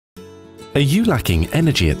Are you lacking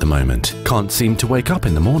energy at the moment? Can't seem to wake up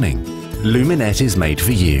in the morning? Luminette is made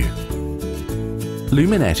for you.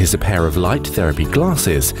 Luminette is a pair of light therapy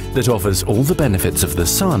glasses that offers all the benefits of the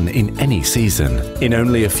sun in any season. In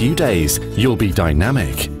only a few days, you'll be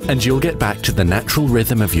dynamic and you'll get back to the natural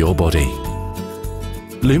rhythm of your body.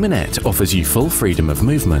 Luminette offers you full freedom of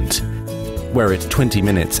movement. Wear it 20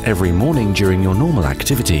 minutes every morning during your normal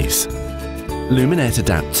activities. Luminette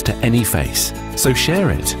adapts to any face, so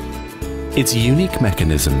share it. Its unique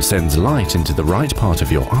mechanism sends light into the right part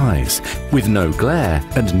of your eyes, with no glare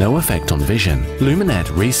and no effect on vision. Luminette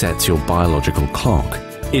resets your biological clock.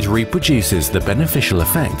 It reproduces the beneficial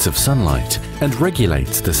effects of sunlight and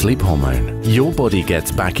regulates the sleep hormone. Your body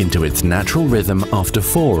gets back into its natural rhythm after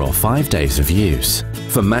 4 or 5 days of use.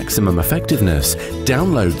 For maximum effectiveness,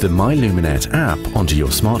 download the My Luminette app onto your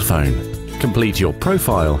smartphone. Complete your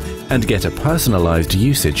profile and get a personalized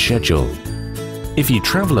usage schedule. If you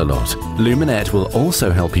travel a lot, Luminette will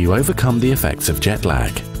also help you overcome the effects of jet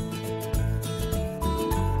lag.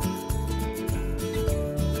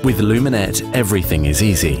 With Luminette, everything is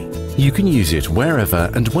easy. You can use it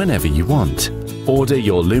wherever and whenever you want. Order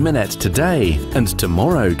your Luminette today and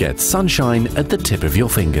tomorrow get sunshine at the tip of your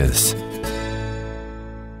fingers.